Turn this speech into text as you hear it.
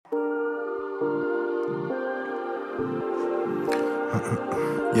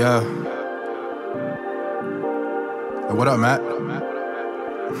Yeah. Hey, what up, Matt?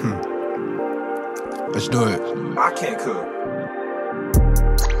 Let's do it. I can't cook.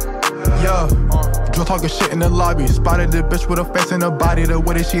 Yeah. Drill talking shit in the lobby. Spotted the bitch with a face in her body. The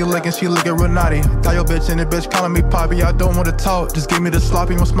way that she licking real naughty. Got your bitch and the bitch calling me poppy. I don't wanna talk, just give me the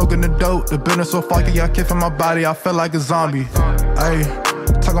sloppy. I'm smoking the dope. The business so foggy, I kick from my body. I feel like a zombie. Ayy,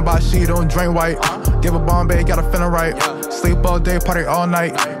 talking about she don't drink white. Give a Bombay, got a feeling right. Sleep all day, party all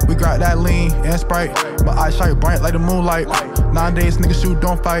night. We got that lean and Sprite. My eyes shine bright like the moonlight. Nowadays niggas shoot,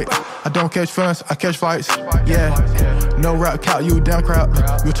 don't fight. I don't catch feelings, I catch fights. Yeah, no rap count, you damn crap.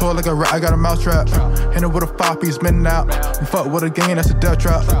 You told like a rat, I got a mousetrap. Hit it with a 5-piece spinning out. You fuck with a gang, that's a death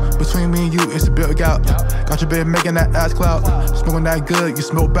trap. Between me and you, it's a big gap. Got your bitch making that ass clout. Smoking that good, you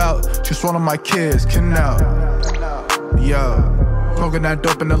smoke bout. She swallowing my kids, kidding out. Yeah. Smoking that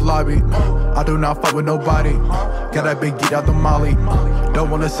dope in the lobby. I do not fuck with nobody. Got that big geek out the molly.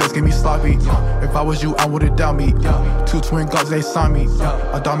 Don't wanna sex, get me sloppy. If I was you, I wouldn't doubt me. 2 twin Glocks, they saw me.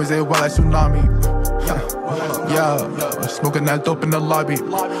 My diamonds, they wild like tsunami. Yeah, smoking that dope in the lobby.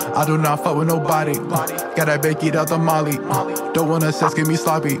 I do not fuck with nobody. Got that big geek out the molly. Don't wanna sex, get me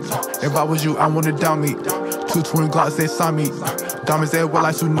sloppy. If I was you, I wouldn't doubt me. 2 twin Glocks, they saw me. Diamonds, they wild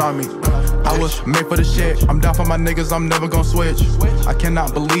like tsunami. I was made for the shit. I'm down for my niggas, I'm never gon' switch. I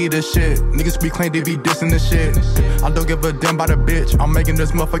cannot believe this shit. Niggas be claim they be dissing this shit. I don't give a damn about a bitch. I'm making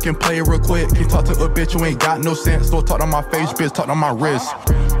this motherfucking play real quick. Can't talk to a bitch who ain't got no sense. Don't talk on my face, bitch, talk on my wrist.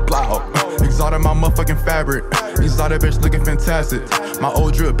 Blow. Exotic my motherfucking fabric. Exotic bitch looking fantastic. My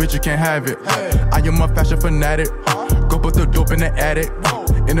old drip bitch, you can't have it. I am a fashion fanatic. Go put the dope in the attic.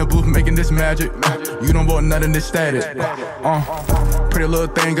 In the booth making this magic. You don't want none of this static. Pretty little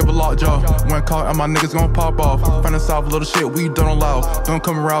thing, give a lockjaw. When caught, and my niggas gon' pop off. Find us off little shit, we don't allow. Don't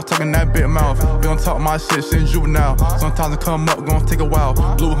come around talking that big mouth. Don't talk my shit, shit juvenile. Sometimes I come up, gon' take a while.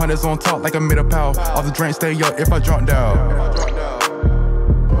 Blue hunters on top like I made a pal. All the drink stay up if I drunk down.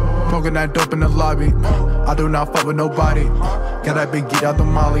 Smoking that dope in the lobby. I do not fuck with nobody. Got that big geek out the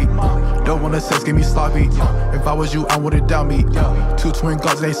molly. Don't wanna sex, get me sloppy. If I was you, I wouldn't doubt me. 2 twin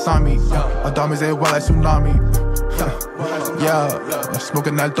Glocks, they saw me. My diamonds, they wild like tsunami. Yeah,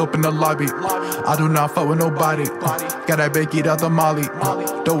 smoking that dope in the lobby. I do not fuck with nobody. Got that big geek out the molly.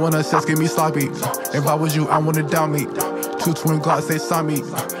 Don't wanna sex, get me sloppy. If I was you, I wouldn't doubt me. 2 twin Glocks, they saw me.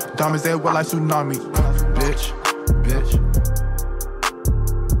 Diamonds, they wild like tsunami. Bitch.